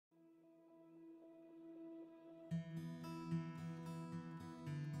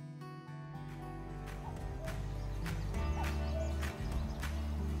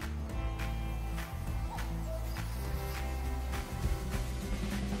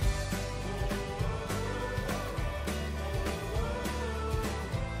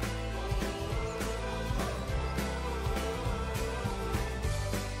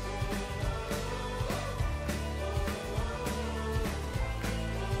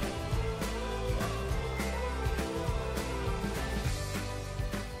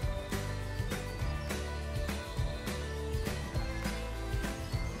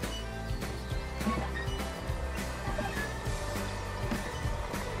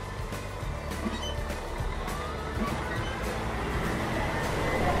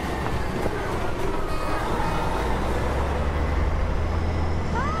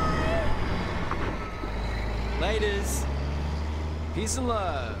Peace and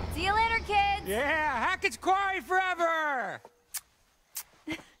love. See you later, kids! Yeah, Hackett's Quarry forever!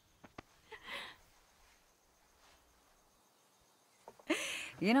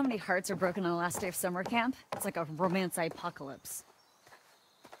 You know how many hearts are broken on the last day of summer camp? It's like a romance apocalypse.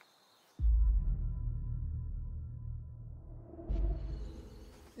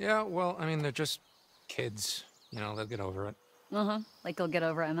 Yeah, well, I mean, they're just kids. You know, they'll get over it. Uh-huh. Like you'll get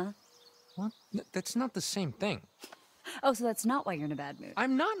over Emma? What? That's not the same thing. Oh, so that's not why you're in a bad mood.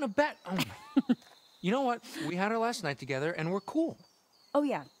 I'm not in a bad... Oh. You know what? We had our last night together, and we're cool. Oh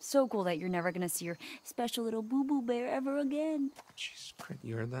yeah, so cool that you're never gonna see your special little boo-boo bear ever again. Jeez,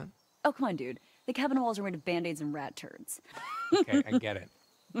 you heard that? Oh, come on, dude. The cabin walls are made of Band-Aids and rat turds. Okay, I get it.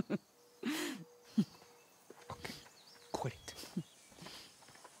 Okay, quit it.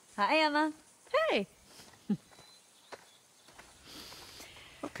 Hi, Emma. Hey.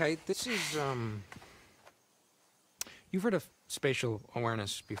 Okay, this is, You've heard of spatial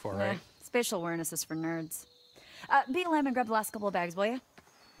awareness before, right? Spatial awareness is for nerds. Be a lamb and grab the last couple of bags, will you?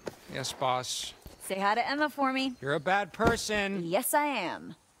 Yes, boss. Say hi to Emma for me. You're a bad person. Yes, I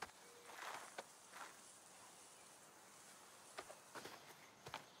am.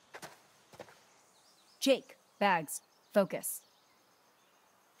 Jake, bags, focus.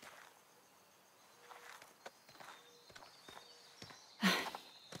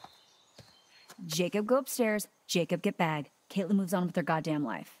 Jacob, go upstairs. Jacob, get bag. Kaitlyn moves on with her goddamn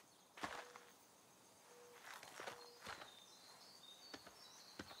life.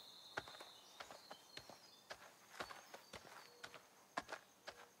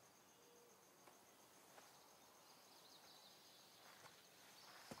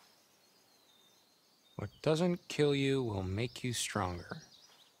 What doesn't kill you will make you stronger.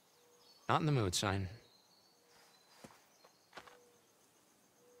 Not in the mood, sign.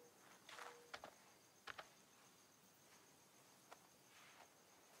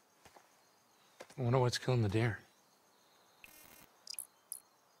 I wonder what's killing the deer.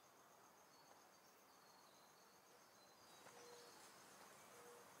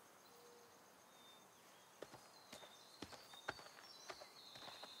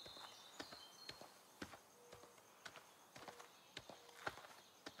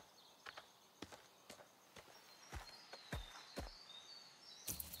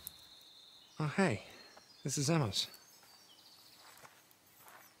 Oh, hey. This is Emma's.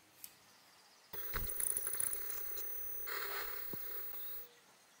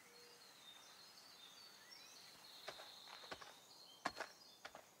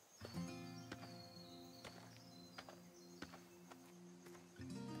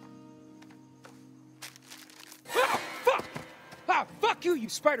 Oh, fuck! Ah, fuck you, you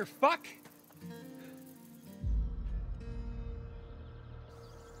spider fuck!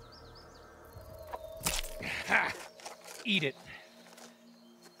 Ha! Eat it.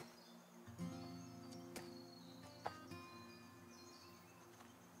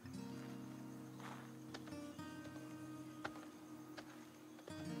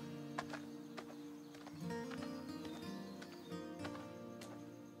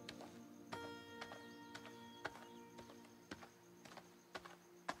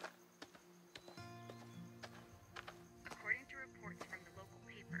 According to reports from the local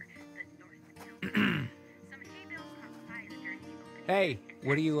paper, the North County, some hay bales caught fire during the opening. Hey,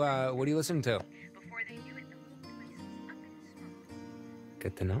 what are you listening to? Before they knew it, the whole place was up in smoke.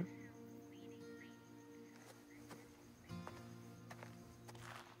 Good to know.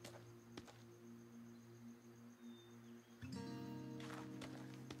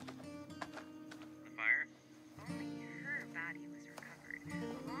 The fire? Only her body was recovered,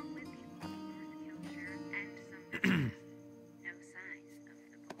 along with the local North County sheriff and some witnesses. No signs of the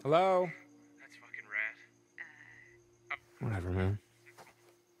bullet. Hello? That's fucking rad. Whatever, man.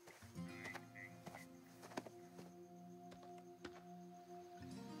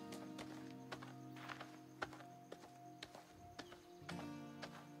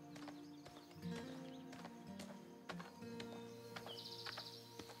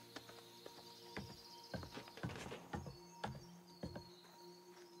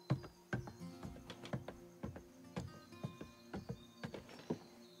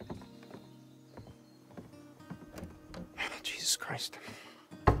 Jesus Christ.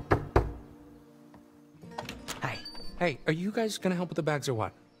 Hey. Hey, are you guys gonna help with the bags or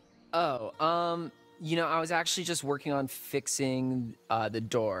what? Oh, you know, I was actually just working on fixing the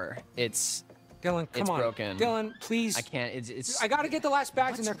door. It's Dylan, come on. broken. Dylan, please. I can't. It's. I gotta get the last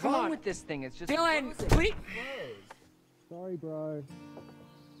bags in there. What's Come wrong on. with this thing? It's just. Dylan, frozen. please. Sorry, bro.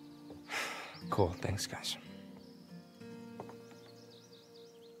 Cool, thanks, guys.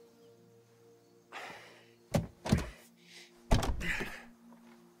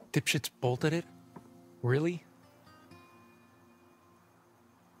 dipshits bolted it? Really?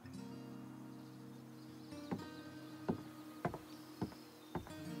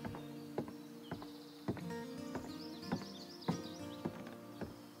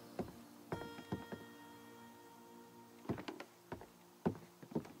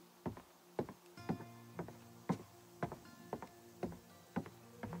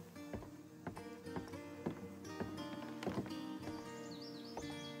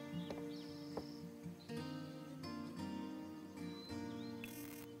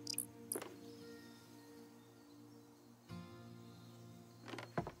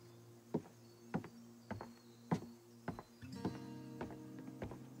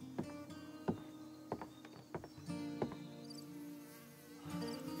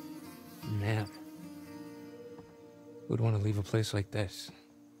 Man, who'd want to leave a place like this?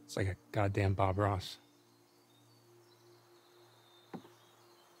 It's like a goddamn Bob Ross.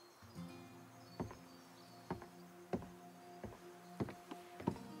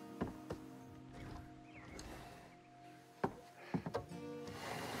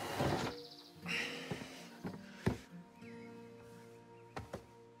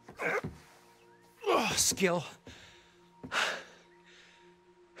 Oh, skill.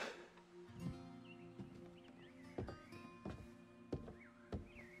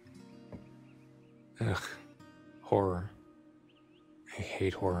 Ugh. Horror. I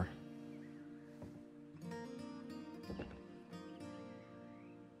hate horror.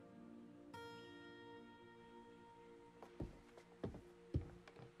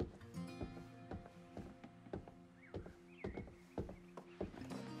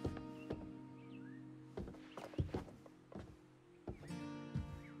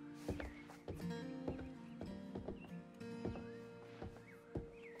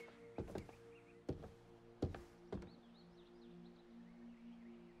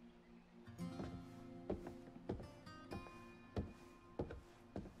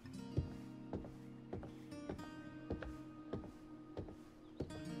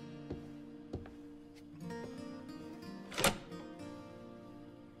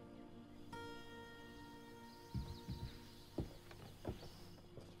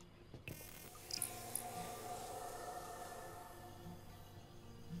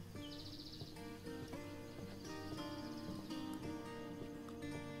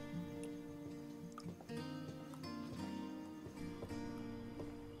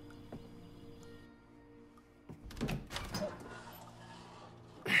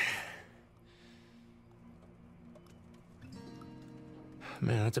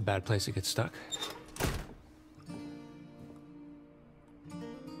 Man, that's a bad place to get stuck.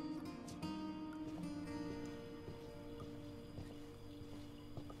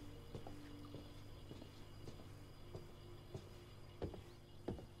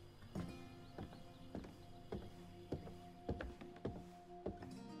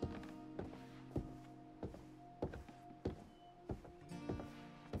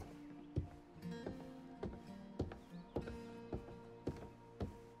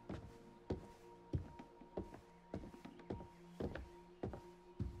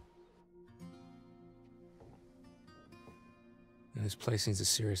 This place needs a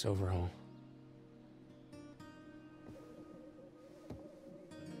serious overhaul.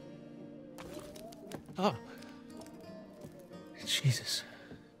 Oh. Jesus.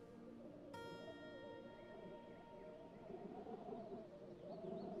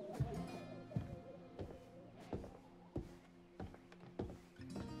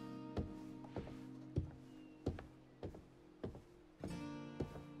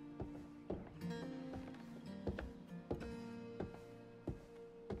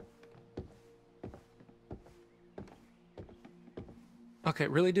 Okay,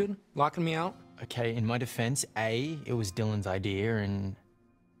 really, dude? Locking me out? Okay, in my defense, A, it was Dylan's idea, and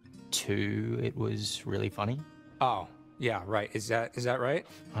 2, it was really funny. Oh, yeah, right. Is that right?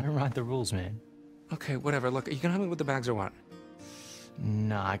 I don't write the rules, man. Okay, whatever. Look, are you gonna help me with the bags or what?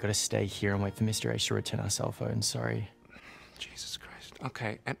 Nah, I gotta stay here and wait for Mr. H to return our cell phone, sorry. Jesus Christ.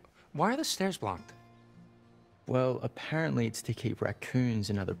 Okay, and why are the stairs blocked? Well, apparently it's to keep raccoons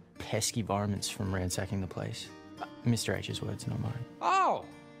and other pesky varmints from ransacking the place. Mr. H's words, not mine. Oh!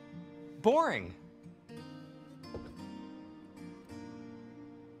 Boring.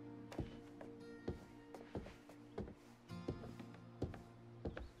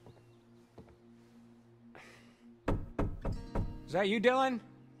 Is that you, Dylan?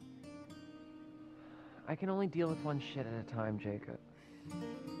 I can only deal with one shit at a time, Jacob.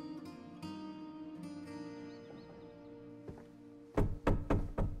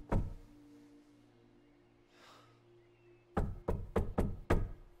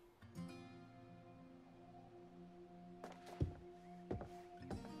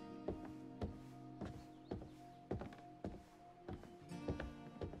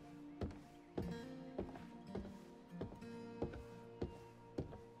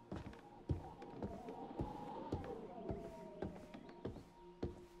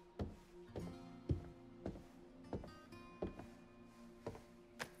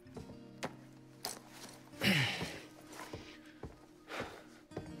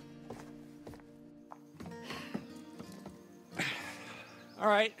 All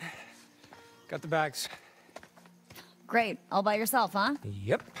right. Got the bags. Great. All by yourself, huh?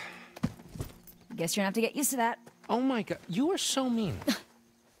 Yep. Guess you're gonna have to get used to that. Oh my god, you are so mean.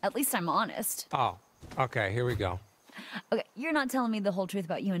 At least I'm honest. Oh, okay, here we go. Okay, you're not telling me the whole truth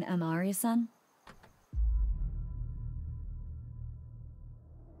about you and Emma, are you, son?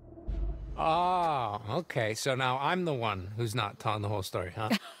 Oh, okay, so now I'm the one who's not telling the whole story, huh?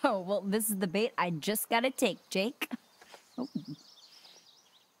 Oh, well, this is the bait I just gotta take, Jake.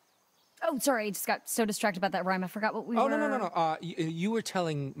 Oh, sorry, I just got so distracted about that rhyme. I forgot what we were... Oh, no. You were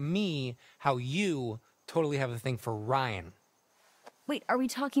telling me how you totally have a thing for Ryan. Wait, are we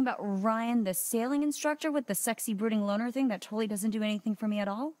talking about Ryan, the sailing instructor with the sexy brooding loner thing that totally doesn't do anything for me at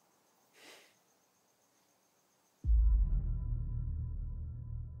all?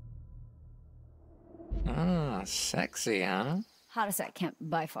 Ah, sexy, huh? Hottest at camp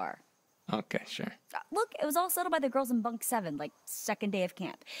by far. Okay, sure. Look, it was all settled by the girls in bunk 7, like second day of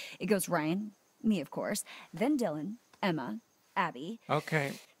camp. It goes Ryan, me of course, then Dylan, Emma, Abby,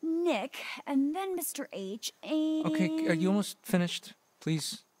 Okay. Nick, and then Mr. H, and... Okay, are you almost finished,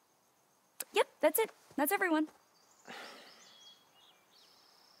 please? Yep, that's it. That's everyone.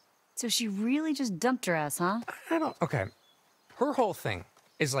 So she really just dumped her ass, huh? I don't... Okay. Her whole thing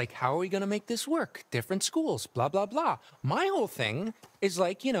is like, how are we gonna make this work? Different schools, blah, blah, blah. My whole thing is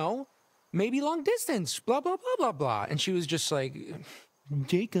like, you know, maybe long distance, blah, blah, blah, blah, blah. And she was just like,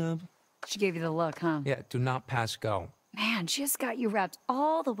 Jacob. She gave you the look, huh? Yeah, do not pass go. Man, she just got you wrapped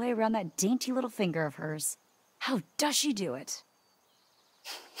all the way around that dainty little finger of hers. How does she do it?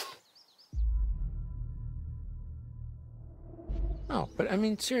 No, but I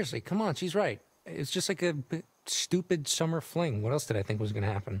mean, seriously, come on, she's right. It's just like a stupid summer fling. What else did I think was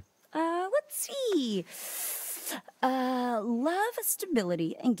gonna happen? Let's see. Love,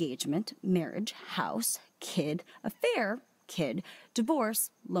 stability, engagement, marriage, house, kid, affair, kid, divorce,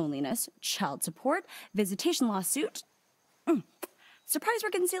 loneliness, child support, visitation lawsuit, surprise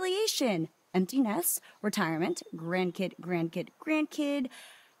reconciliation, empty nest, retirement, grandkid,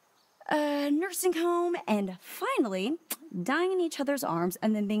 nursing home, and finally, dying in each other's arms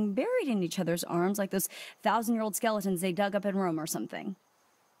and then being buried in each other's arms like those 1,000-year-old skeletons they dug up in Rome or something.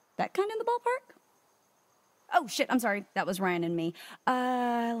 That kind of in the ballpark? Oh, shit, I'm sorry. That was Ryan and me.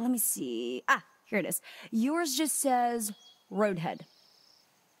 Let me see. Ah, here it is. Yours just says Roadhead.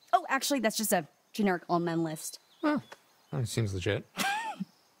 Oh, actually, that's just a generic all-men list. Oh, that seems legit.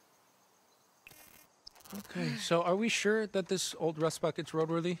 Okay, so are we sure that this old rust bucket's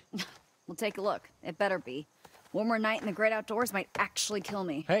roadworthy? We'll take a look. It better be. One more night in the great outdoors might actually kill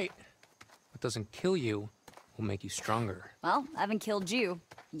me. Hey, what doesn't kill you will make you stronger. Well, I haven't killed you.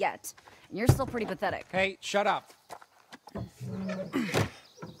 Yet. And you're still pretty pathetic. Hey, shut up.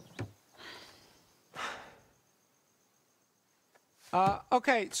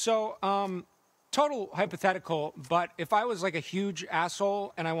 Okay, so, total hypothetical, but if I was like a huge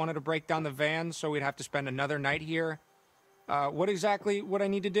asshole and I wanted to break down the van so we'd have to spend another night here, what exactly would I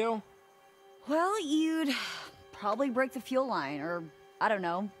need to do? Well, you'd probably break the fuel line, or, I don't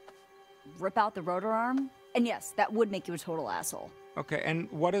know, rip out the rotor arm. And yes, that would make you a total asshole. Okay, and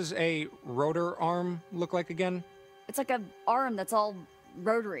what does a rotor arm look like again? It's like a arm that's all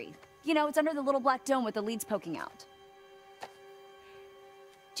rotary. You know, it's under the little black dome with the leads poking out.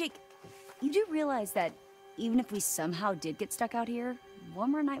 Jake, you do realize that even if we somehow did get stuck out here,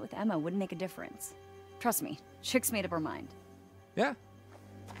 one more night with Emma wouldn't make a difference. Trust me, Chick's made up her mind. Yeah.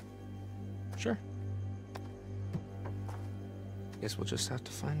 Sure. Guess we'll just have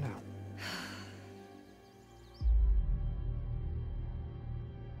to find out.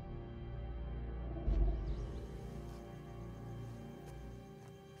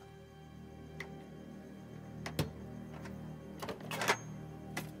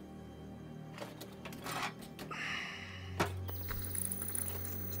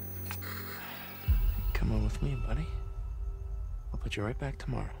 Come on with me, buddy. I'll put you right back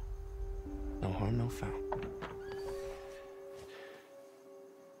tomorrow. No harm, no foul.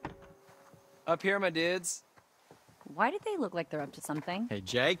 Up here, my dudes. Why did they look like they're up to something? Hey,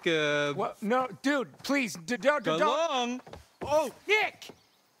 Jacob. What? No, dude, please, don't. Go long. Oh, Nick!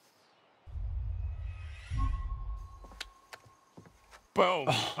 Boom.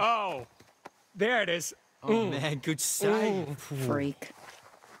 Oh, there it is. Oh, man, good save. Freak.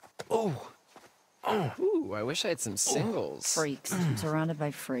 Oh. Ooh, I wish I had some singles. Freaks. I'm surrounded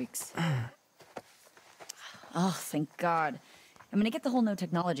by freaks. Oh, thank God. I'm gonna get the whole no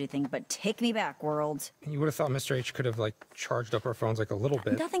technology thing, but take me back, world. You would have thought Mr. H could have, like, charged up our phones, like, a little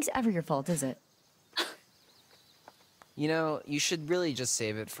bit. Nothing's ever your fault, is it? You know, you should really just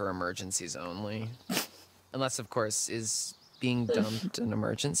save it for emergencies only. Unless, of course, is being dumped an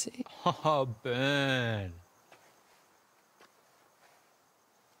emergency? Oh, burn.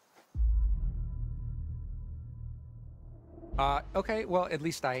 Okay, well, at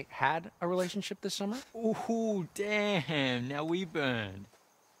least I had a relationship this summer. Ooh, damn. Now we burned.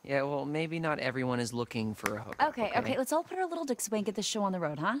 Yeah, well, maybe not everyone is looking for a hookup. Okay, let's all put our little dicks away and get this show on the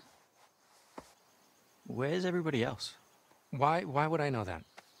road, huh? Where's everybody else? Why would I know that?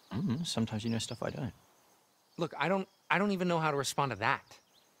 Sometimes you know stuff I don't. Look, I don't even know how to respond to that.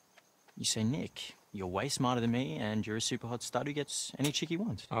 You say, Nick, you're way smarter than me, and you're a super hot stud who gets any chick he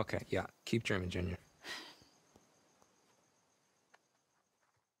wants. Okay, yeah, keep dreaming, Junior.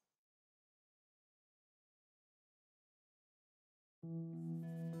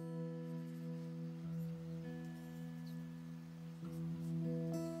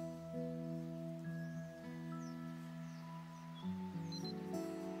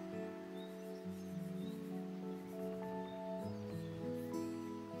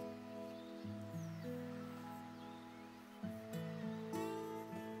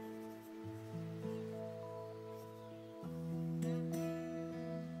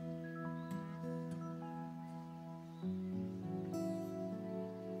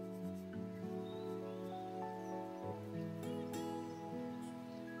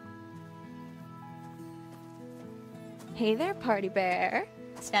 Hey there, party bear.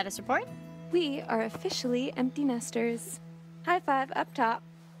 Status report? We are officially empty nesters. High five up top.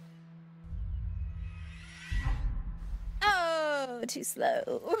 Oh, too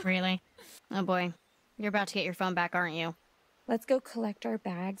slow. Really? Oh boy. You're about to get your phone back, aren't you? Let's go collect our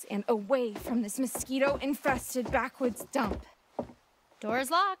bags and away from this mosquito-infested backwoods dump.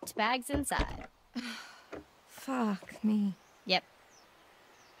 Door's locked, bags inside. Fuck me. Yep.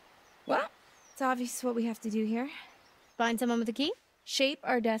 Well, it's obvious what we have to do here. Find someone with a key? Shape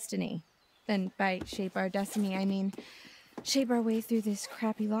our destiny. And by shape our destiny, I mean shape our way through this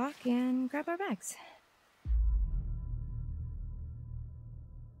crappy lock and grab our bags.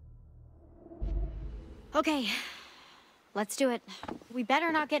 Okay. Let's do it. We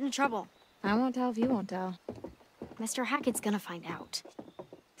better not get in trouble. I won't tell if you won't tell. Mr. Hackett's gonna find out.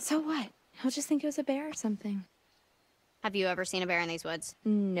 So what? He'll just think it was a bear or something. Have you ever seen a bear in these woods?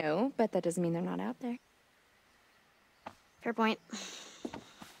 No, but that doesn't mean they're not out there. Fair point.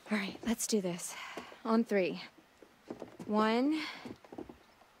 All right, let's do this. On 3. 1,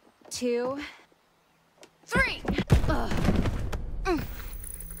 2, 3!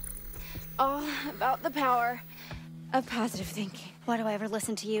 All about the power of positive thinking. Why do I ever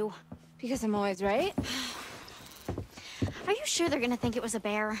listen to you? Because I'm always right. Are you sure they're gonna think it was a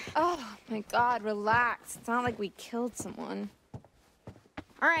bear? Oh my god, relax. It's not like we killed someone.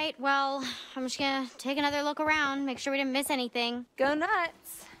 All right, well, I'm just gonna take another look around, make sure we didn't miss anything. Go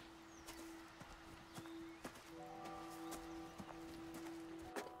nuts!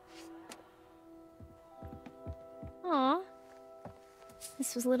 Aw.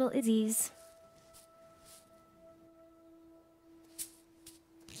 This was little Izzy's.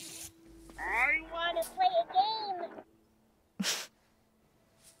 I want to play a game.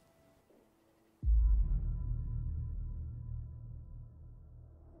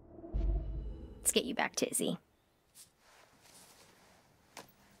 Let's get you back to Izzy.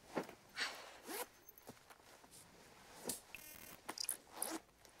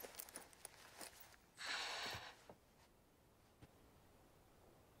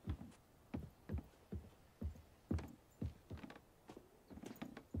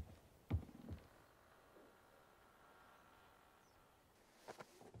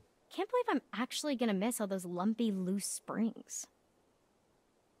 Can't believe I'm actually gonna miss all those lumpy, loose springs.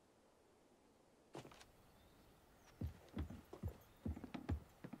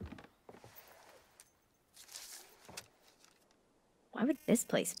 Why would this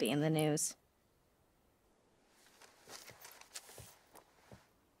place be in the news?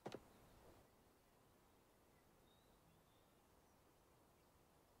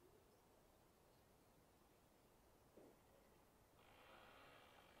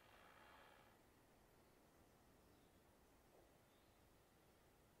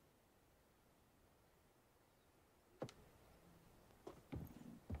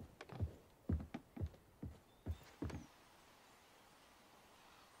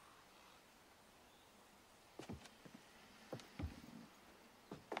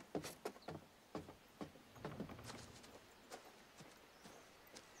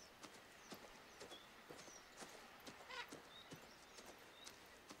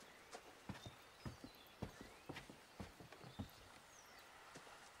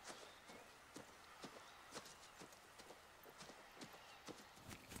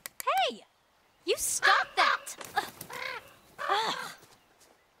 You stop that!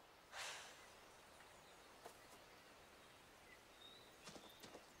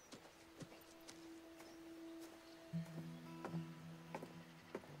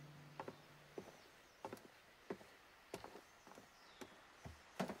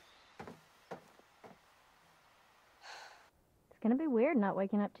 gonna be weird not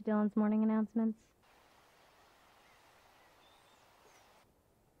waking up to Dylan's morning announcements.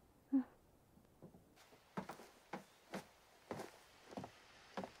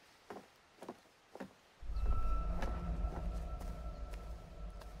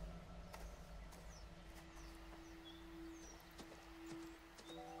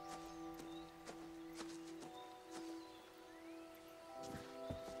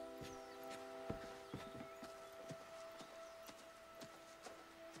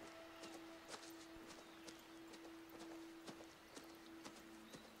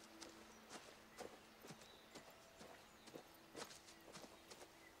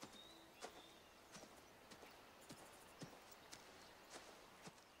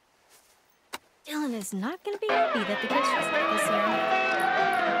 Dylan is not going to be happy that the kids just left this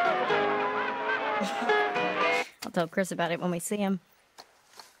year. I'll tell Chris about it when we see him.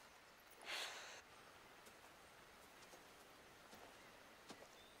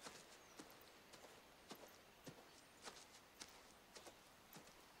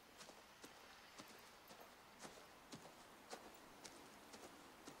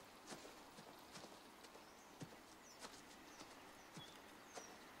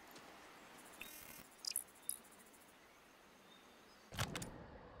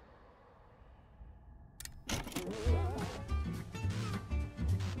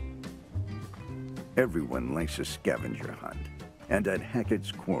 Everyone likes a scavenger hunt, and at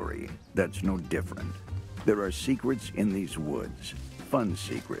Hackett's Quarry, that's no different. There are secrets in these woods, fun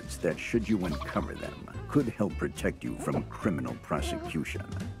secrets that, should you uncover them, could help protect you from criminal prosecution.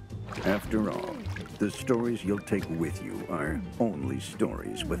 After all, the stories you'll take with you are only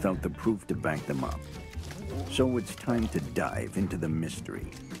stories without the proof to back them up. So it's time to dive into the mystery,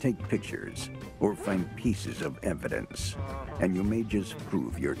 take pictures, or find pieces of evidence, and you may just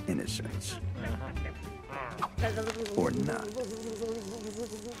prove your innocence. Or not.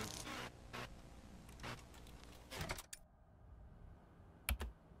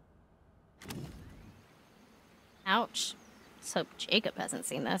 Ouch. Let's hope Jacob hasn't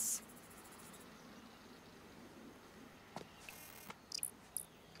seen this.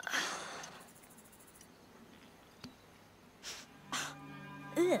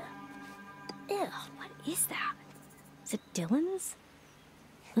 Ugh. Ew, what is that? Is it Dylan's?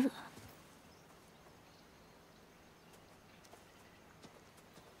 Ugh.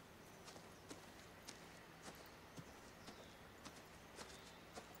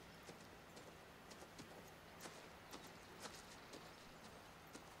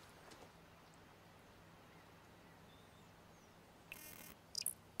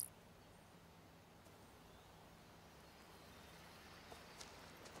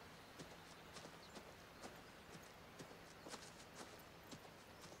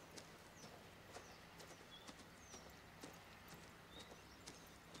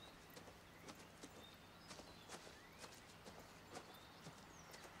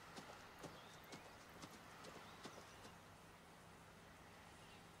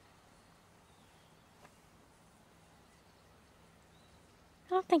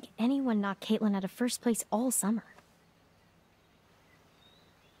 I don't think anyone knocked Kaitlyn out of first place all summer.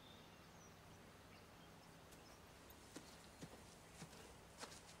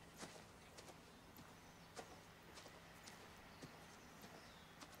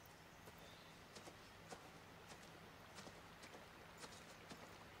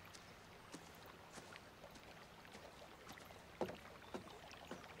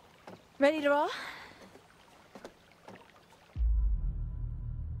 Ready to roll?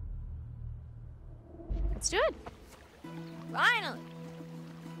 Let's do it. Finally!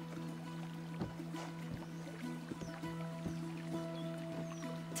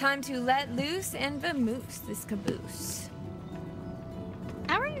 Time to let loose and vamoose this caboose.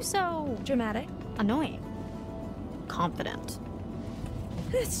 How are you so Dramatic. annoying? Confident.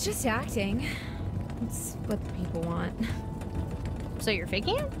 It's just acting. It's what the people want. So you're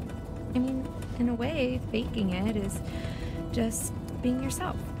faking it? I mean, in a way, faking it is just being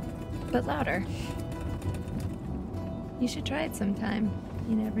yourself, but louder. You should try it sometime.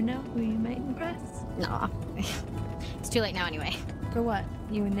 You never know who you might impress. Nah. It's too late now anyway. For what?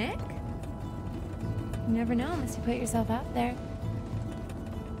 You and Nick? You never know unless you put yourself out there.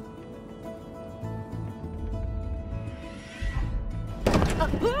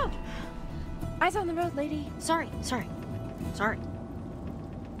 Eyes on the road, lady. Sorry.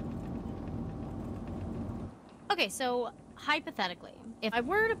 Okay, so hypothetically, if I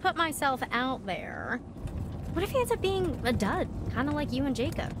were to put myself out there, what if he ends up being a dud? Kind of like you and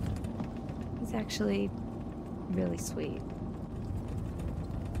Jacob. He's actually really sweet.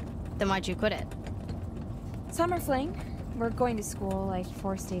 Then why'd you quit it? Summer fling. we're going to school like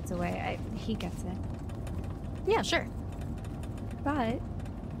 4 states away. He gets it. Yeah, sure. But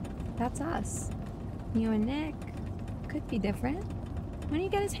that's us. You and Nick could be different. When do you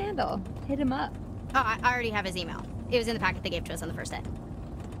get his handle? Hit him up. Oh, I already have his email. It was in the packet they gave to us on the first day.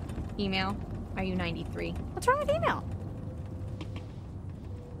 Email? Are you 93? What's wrong with email?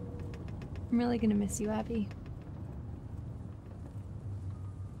 I'm really gonna miss you, Abby.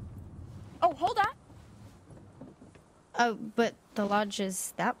 Oh, hold on. Oh, but the lodge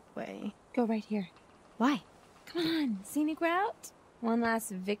is that way. Go right here. Why? Come on, scenic route. One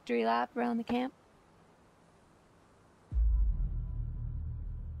last victory lap around the camp.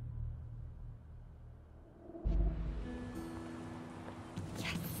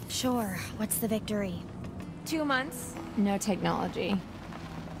 Yes, sure. What's the victory? 2 months, no technology.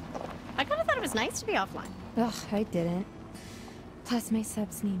 I kind of thought it was nice to be offline. Ugh, I didn't. Plus, my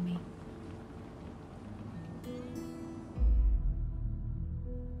subs need me.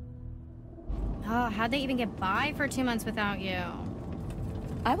 Oh, how'd they even get by for 2 months without you?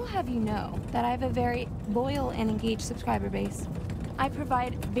 I will have you know that I have a very loyal and engaged subscriber base. I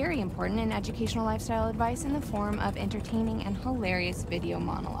provide very important and educational lifestyle advice in the form of entertaining and hilarious video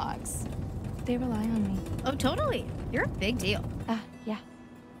monologues. They rely on me. Oh, totally. You're a big deal. Yeah.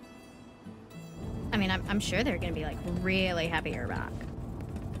 I mean, I'm sure they're gonna be, like, really happy you're back.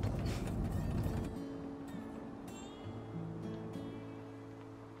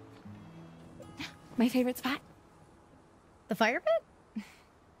 My favorite spot? The fire pit?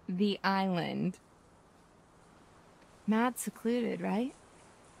 The island. Mad secluded, right?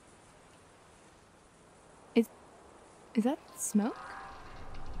 Is that smoke?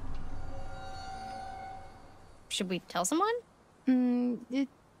 Should we tell someone? It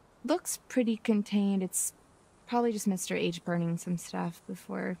looks pretty contained. It's probably just Mr. H burning some stuff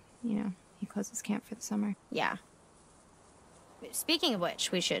before, he closes camp for the summer. Yeah. Speaking of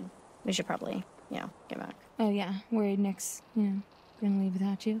which, we should probably, get back. Oh yeah, worried Nick's, gonna leave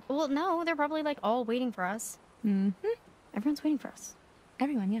without you? Well, no, they're probably, like, all waiting for us. Mm-hmm. Everyone's waiting for us.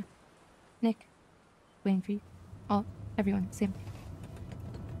 Everyone, yeah. Nick, waiting for you. Everyone, same.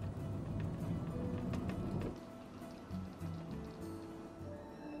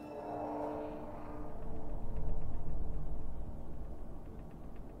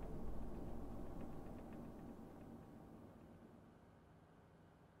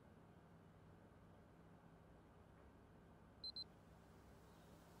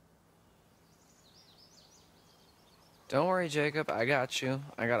 Don't worry, Jacob. I got you.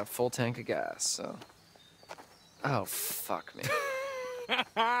 I got a full tank of gas, so... Oh, fuck me.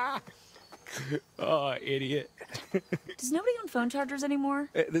 Oh, idiot. Does nobody own phone chargers anymore?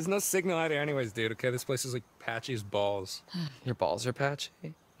 There's no signal out here anyways, dude, okay? This place is like patchy as balls. Your balls are patchy?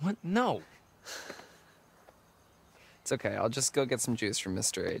 What? No. It's okay. I'll just go get some juice from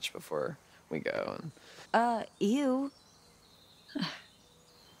Mr. H before we go. Ew.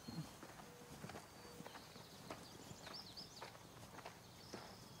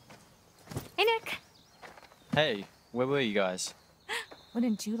 Hey, Nick. Hey, where were you guys?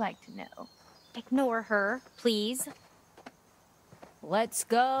 Wouldn't you like to know? Ignore her, please. Let's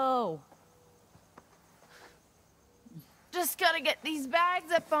go. Just gotta get these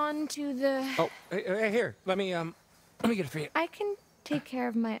bags up onto the... Oh, hey, here. Let me get it for you. I can take care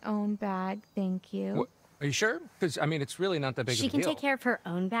of my own bag, thank you. What? Are you sure? Because, I mean, it's really not that big of a She deal. can take care of her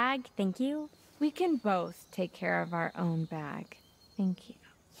own bag, thank you. We can both take care of our own bag, thank you.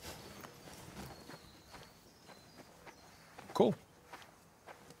 Cool.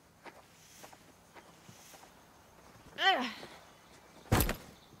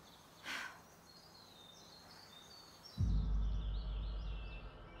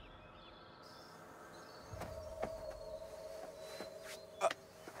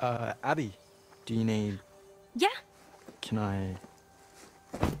 Abby, do you need... Yeah, Can I...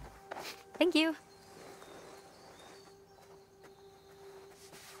 thank you.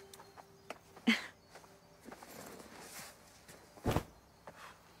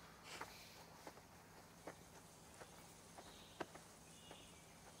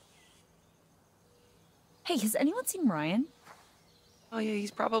 Hey, has anyone seen Ryan? Oh, yeah,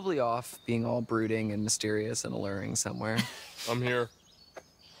 he's probably off being all brooding and mysterious and alluring somewhere. I'm here.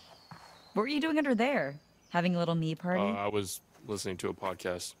 What were you doing under there? Having a little me party? I was listening to a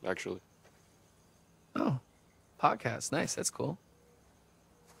podcast, actually. Oh, podcast. Nice. That's cool.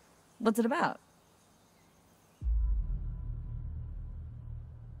 What's it about?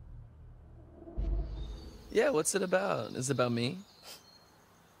 Yeah, what's it about? Is it about me?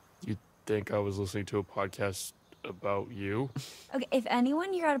 You think I was listening to a podcast about you? Okay, if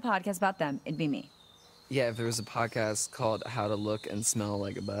anyone here had a podcast about them, it'd be me. Yeah, if there was a podcast called How to Look and Smell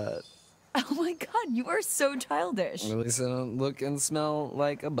Like a Butt. Oh my god, you are so childish. At least I don't look and smell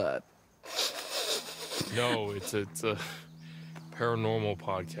like a butt. No, it's a paranormal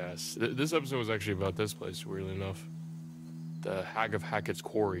podcast. This episode was actually about this place, weirdly enough. The Hag of Hackett's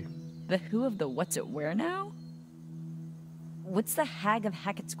Quarry. The who of the what's it where now? What's the Hag of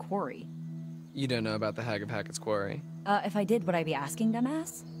Hackett's Quarry? You don't know about the Hag of Hackett's Quarry? If I did, would I be asking,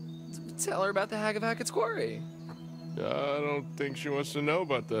 dumbass? Tell her about the Hag of Hackett's Quarry. I don't think she wants to know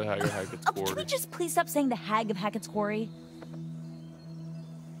about the Hag of Hackett's Quarry. Can we just please stop saying the Hag of Hackett's Quarry?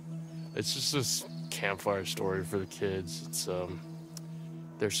 It's just this campfire story for the kids. It's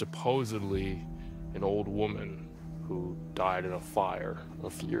there's supposedly an old woman who died in a fire a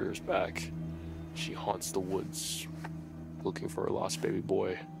few years back. She haunts the woods looking for her lost baby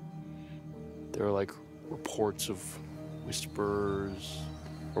boy. There are like reports of whispers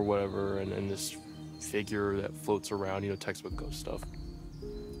or whatever, and this figure that floats around, textbook ghost stuff.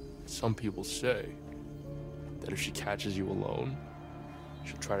 Some people say that if she catches you alone,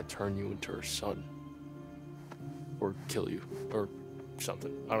 she'll try to turn you into her son. Or kill you, or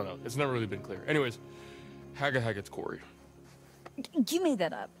something. I don't know. It's never really been clear. Anyways, Hag of Hackett's Quarry. You made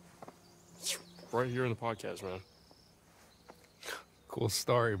that up. Right here in the podcast, man. Cool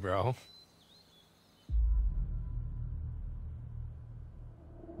story, bro.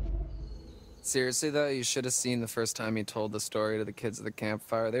 Seriously, though, you should have seen the first time he told the story to the kids at the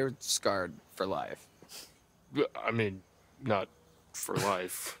campfire. They were scarred for life. I mean, not for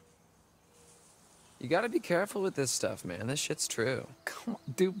life. You gotta be careful with this stuff, man. This shit's true. Come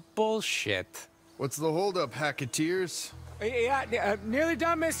on, dude, bullshit. What's the holdup, Hacketeers? Yeah, nearly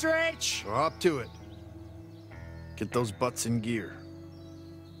done, Mr. H. Well, up to it. Get those butts in gear.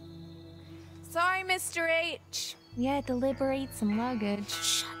 Sorry, Mr. H. We had to liberate some luggage.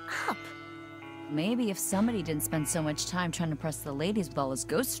 Shut up. Maybe if somebody didn't spend so much time trying to impress the ladies with all his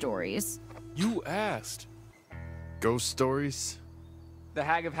ghost stories. You asked. Ghost stories? The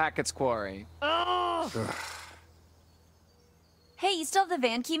Hag of Hackett's Quarry. Oh! Hey, you still have the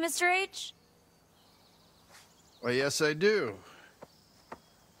van key, Mr. H? Well, yes, I do.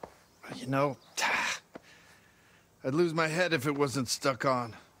 I'd lose my head if it wasn't stuck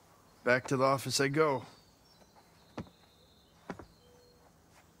on. Back to the office I go.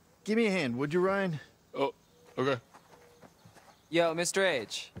 Give me a hand, would you, Ryan? Oh, okay. Yo, Mr.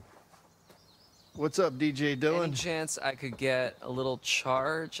 H. What's up, DJ Dylan? Any chance I could get a little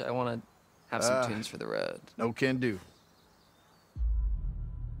charge? I want to have some tunes for the road. No can do.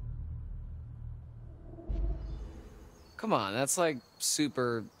 Come on, that's like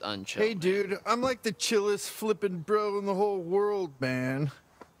super unchill. Hey, dude, I'm like the chillest flippin' bro in the whole world, man.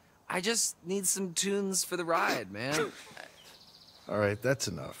 I just need some tunes for the ride, man. All right, that's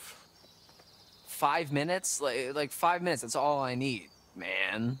enough. 5 minutes? Like 5 minutes, that's all I need,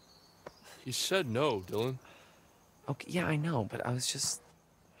 man. You said no, Dylan. Okay, yeah, I know, but I was just...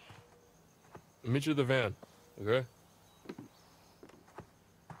 I'll meet you at the van, okay?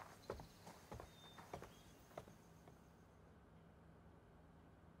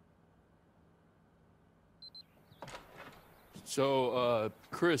 So,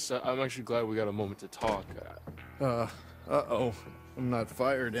 Chris, I'm actually glad we got a moment to talk. Uh-oh. I'm not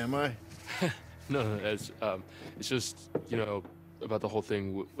fired, am I? No, it's just, about the whole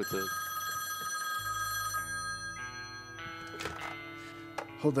thing with the...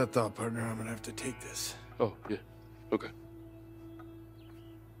 Hold that thought, partner. I'm gonna have to take this. Oh, yeah. Okay.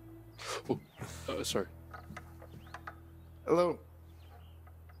 Oh, sorry. Hello.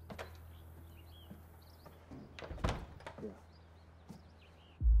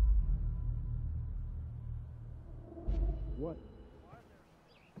 What?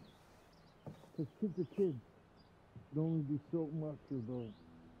 Because kids are kids. Can only do so much of those.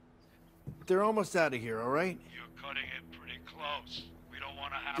 They're almost out of here, all right? You're cutting it pretty close. We don't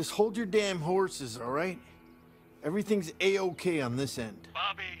want to have... Just hold your damn horses, all right? Everything's A-okay on this end.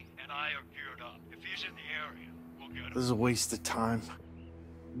 Bobby and I are geared up. If he's in the area, we'll get him. This is a waste of time.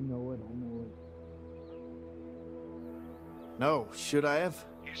 You know it, I know it. No, should I have?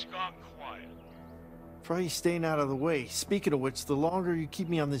 He's gone quiet. Probably staying out of the way. Speaking of which, the longer you keep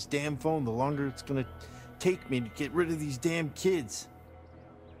me on this damn phone, the longer it's gonna take me to get rid of these damn kids.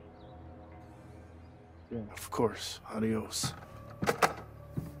 Yeah. Of course. Adios.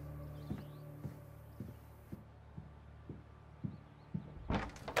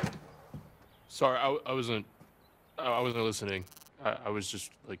 Sorry, I wasn't listening. I was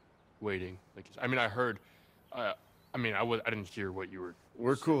just, waiting. I mean, I heard... I didn't hear what you were...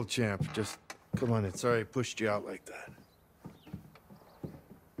 We're cool, champ. Just... Come on, it's sorry I pushed you out like that.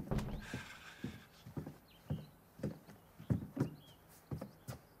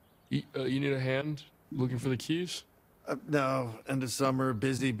 You need a hand looking for the keys? No, end of summer,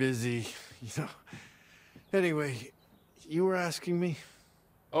 busy, you know. Anyway, you were asking me?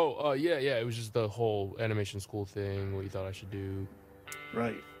 Oh, yeah, it was just the whole animation school thing, what you thought I should do.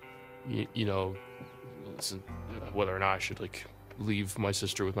 Right. You know, whether or not I should, like, leave my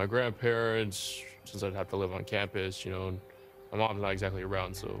sister with my grandparents, since I'd have to live on campus, you know, and my mom's not exactly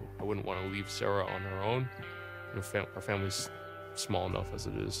around, so I wouldn't want to leave Sarah on her own. You know, our family's small enough as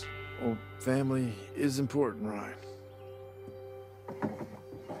it is. Well, family is important, Ryan.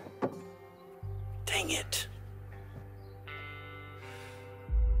 Dang it.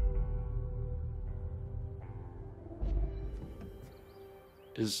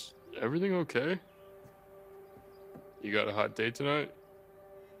 Is everything okay? You got a hot date tonight?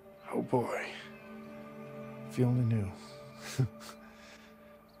 Oh boy. If you only knew.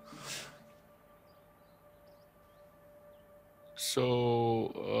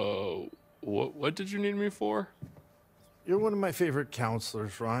 So, what did you need me for? You're one of my favorite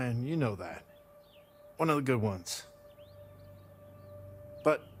counselors, Ryan. You know that. One of the good ones.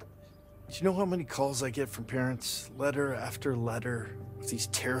 But, do you know how many calls I get from parents, letter after letter, with these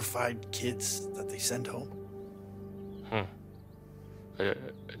terrified kids that they send home? Huh. I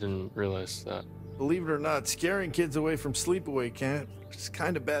didn't realize that. Believe it or not, scaring kids away from sleepaway camp is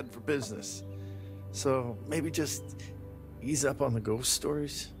kind of bad for business. So, maybe just ease up on the ghost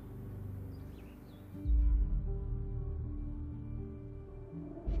stories?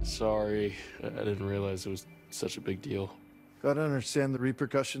 Sorry, I didn't realize it was such a big deal. Gotta understand the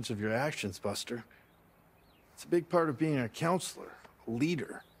repercussions of your actions, Buster. It's a big part of being a counselor, a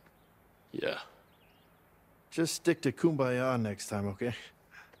leader. Yeah. Just stick to Kumbaya next time, okay?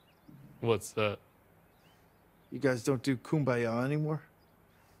 What's that? You guys don't do Kumbaya anymore?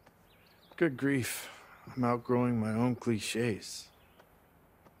 Good grief. I'm outgrowing my own cliches.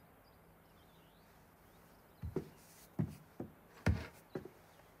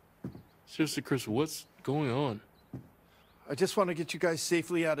 Seriously, Chris, what's going on? I just want to get you guys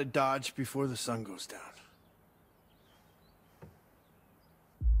safely out of Dodge before the sun goes down.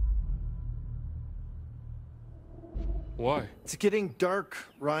 Why? It's getting dark,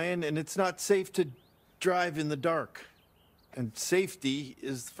 Ryan, and it's not safe to drive in the dark. And safety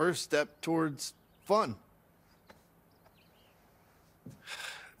is the first step towards fun.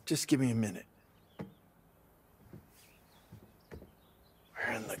 Just give me a minute.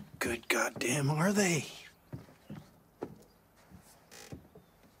 Where in the good goddamn are they?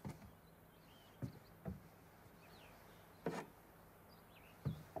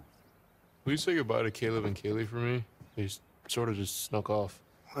 Will you say goodbye to Caleb and Kaylee for me? They sort of just snuck off.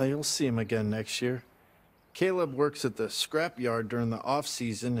 Well, you'll see him again next year. Caleb works at the scrapyard during the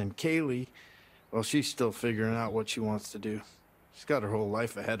off-season, and Kaylee, well, she's still figuring out what she wants to do. She's got her whole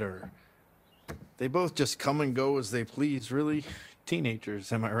life ahead of her. They both just come and go as they please, really.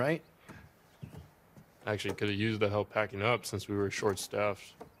 Teenagers, am I right? Actually, could have used the help packing up since we were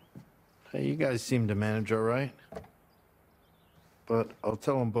short-staffed. Hey, you guys seem to manage all right. But I'll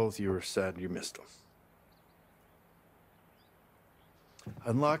tell them both you were sad you missed them.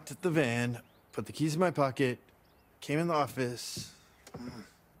 Unlocked the van, put the keys in my pocket, came in the office.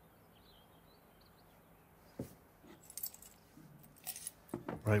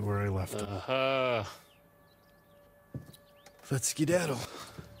 Right where I left them. Let's skedaddle.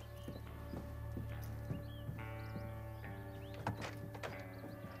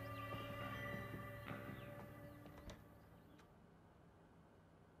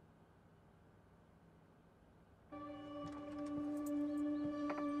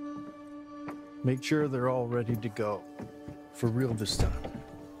 Make sure they're all ready to go. For real this time.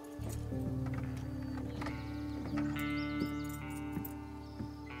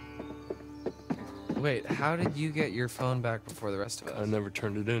 Wait, how did you get your phone back before the rest of us? I never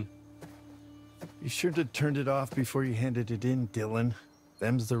turned it in. You should have turned it off before you handed it in, Dylan.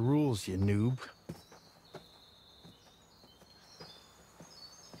 Them's the rules, you noob.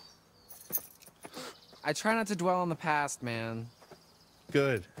 I try not to dwell on the past, man.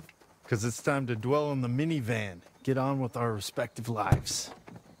 Good. Because it's time to dwell on the minivan. Get on with our respective lives.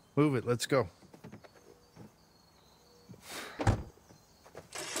 Move it, let's go.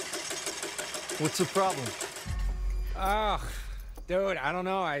 What's the problem? Ugh, dude, I don't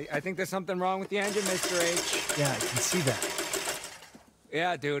know. I think there's something wrong with the engine, Mr. H. Yeah, I can see that.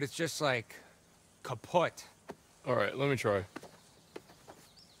 Yeah, dude, it's just like kaput. All right, let me try.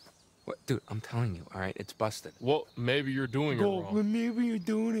 What, dude, I'm telling you, all right, it's busted. Well, maybe you're doing it wrong. Maybe you're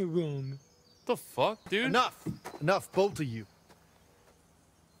doing it wrong. What the fuck, dude? Enough! Enough, both of you.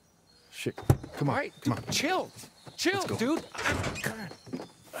 Shit, come on, all right, come dude, on. Chill, Let's go. dude.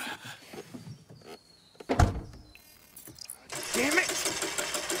 Damn it!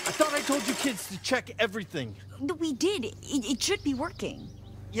 I thought I told you kids to check everything. We did. It should be working.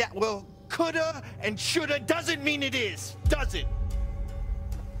 Yeah, well, coulda and shoulda doesn't mean it is, does it?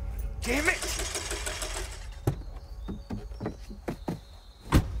 Damn it!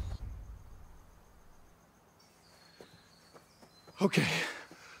 Okay.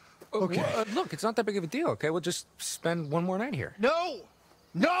 Okay. Look, it's not that big of a deal, okay? We'll just spend one more night here. No!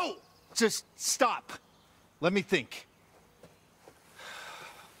 No! Just stop. Let me think.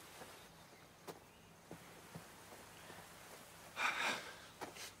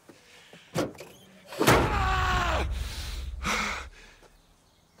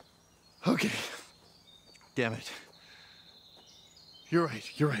 Okay. Damn it. You're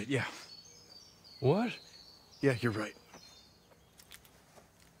right, yeah. What? Yeah, you're right.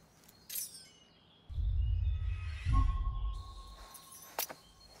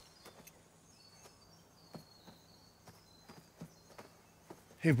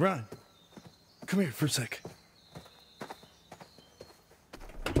 Hey, Brian. Come here for a sec.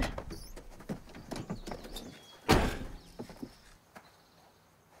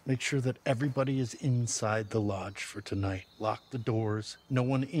 Make sure that everybody is inside the lodge for tonight. Lock the doors. No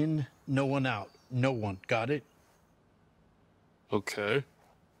one in, no one out. No one. Got it? Okay.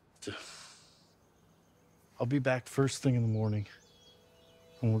 I'll be back first thing in the morning,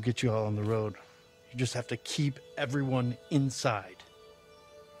 and we'll get you all on the road. You just have to keep everyone inside.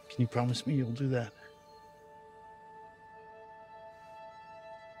 Can you promise me you'll do that?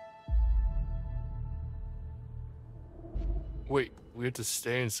 Wait, we have to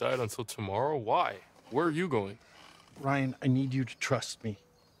stay inside until tomorrow? Why? Where are you going? Ryan, I need you to trust me.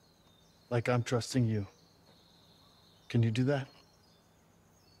 Like I'm trusting you. Can you do that?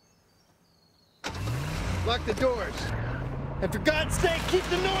 Lock the doors. And for God's sake, keep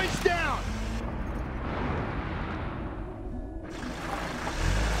the noise down!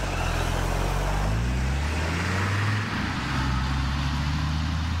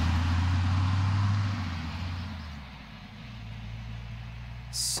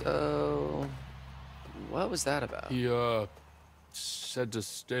 So, what was that about? He, said to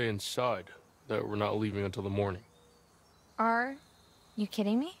stay inside, that we're not leaving until the morning. Are you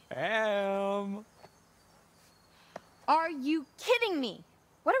kidding me? Are you kidding me?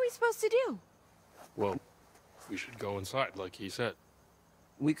 What are we supposed to do? Well, we should go inside, like he said.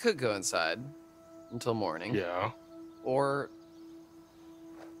 We could go inside until morning. Yeah. Or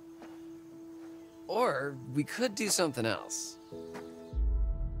we could do something else.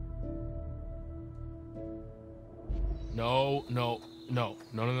 No.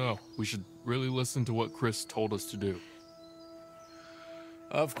 We should really listen to what Chris told us to do.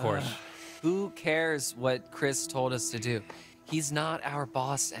 Of course. Who cares what Chris told us to do? He's not our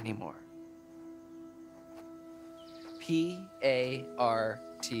boss anymore.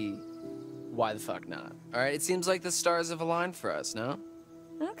 P-A-R-T. Why the fuck not? All right, it seems like the stars have aligned for us, no?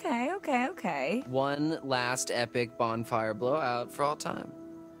 Okay. One last epic bonfire blowout for all time.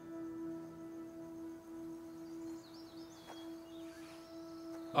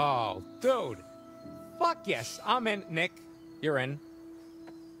 Oh, dude. Fuck yes. I'm in. Nick, you're in.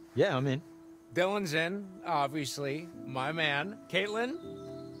 Yeah, I'm in. Dylan's in, obviously. My man. Kaitlyn?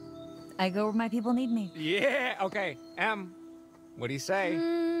 I go where my people need me. Yeah, okay. Em, what do you say?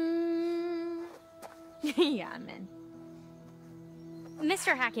 Yeah, I'm in.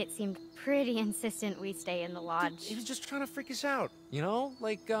 Mr. Hackett seemed pretty insistent we stay in the lodge. He was just trying to freak us out, you know?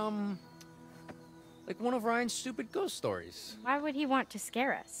 Like one of Ryan's stupid ghost stories. Why would he want to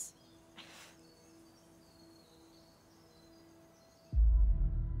scare us?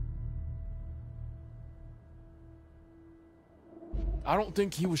 I don't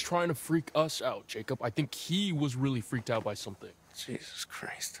think he was trying to freak us out, Jacob. I think he was really freaked out by something. Jesus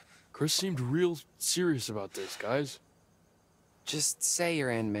Christ. Chris seemed real serious about this, guys. Just say you're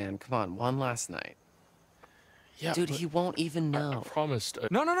in, man. Come on, one last night. Yeah, dude, he won't even know. I promised.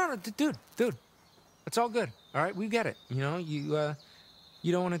 No, dude. It's all good. All right, we get it. You know, you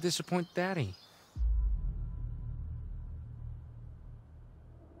don't want to disappoint Daddy.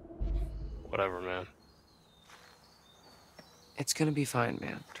 Whatever, man. It's gonna be fine,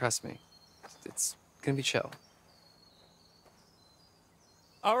 man. Trust me. It's gonna be chill.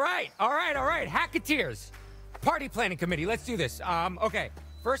 All right. Hacketeers. Party planning committee, let's do this. Okay,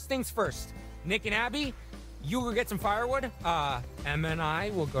 first things first. Nick and Abby, you will get some firewood. Emma and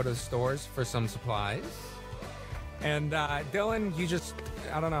I will go to the stores for some supplies. And Dylan, you just,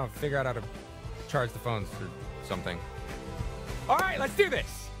 I don't know, figure out how to charge the phones or something. All right, let's do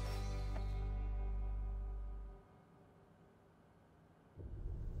this.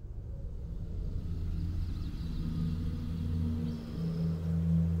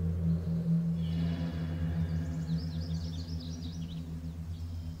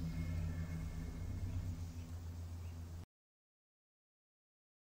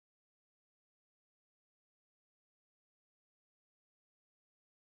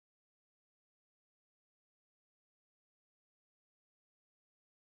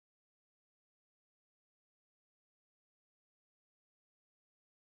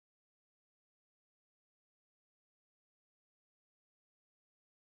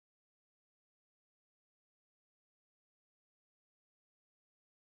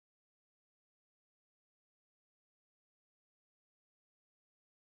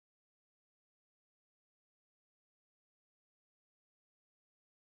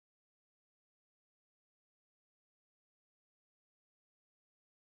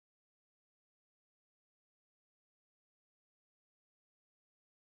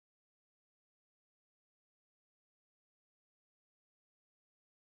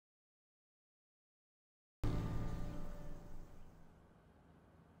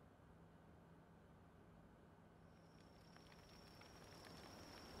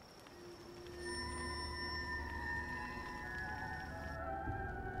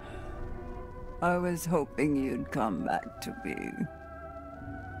 I was hoping you'd come back to me.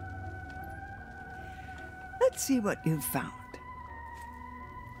 Let's see what you've found.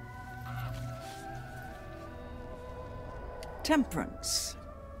 Temperance.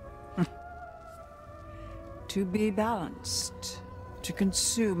 To be balanced, to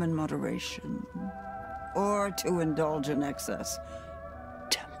consume in moderation, or to indulge in excess.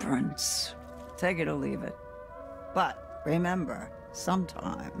 Temperance. Take it or leave it. But remember,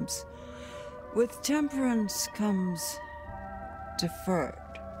 sometimes with temperance comes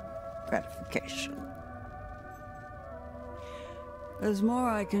deferred gratification. There's more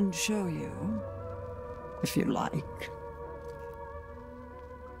I can show you, if you like.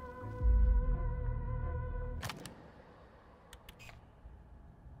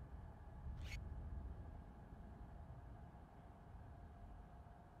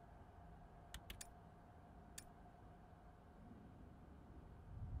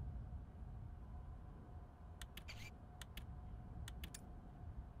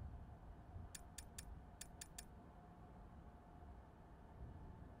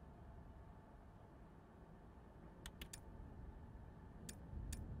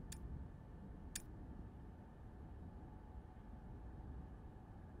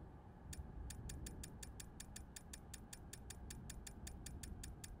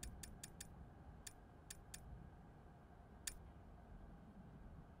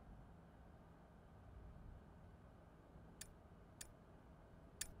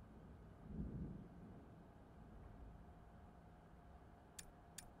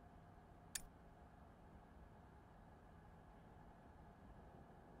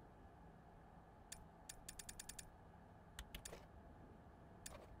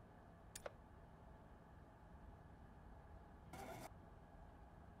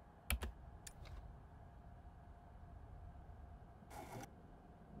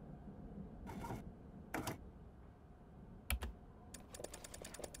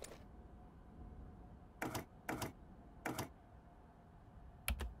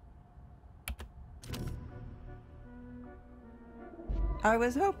 I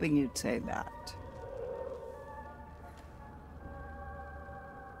was hoping you'd say that.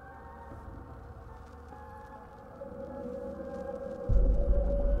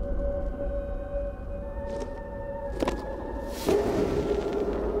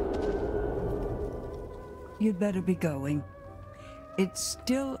 You'd better be going. It's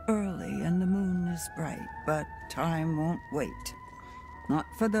still early and the moon is bright, but time won't wait. Not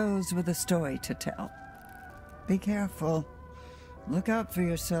for those with a story to tell. Be careful. Look out for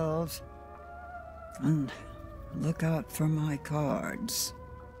yourselves. And look out for my cards.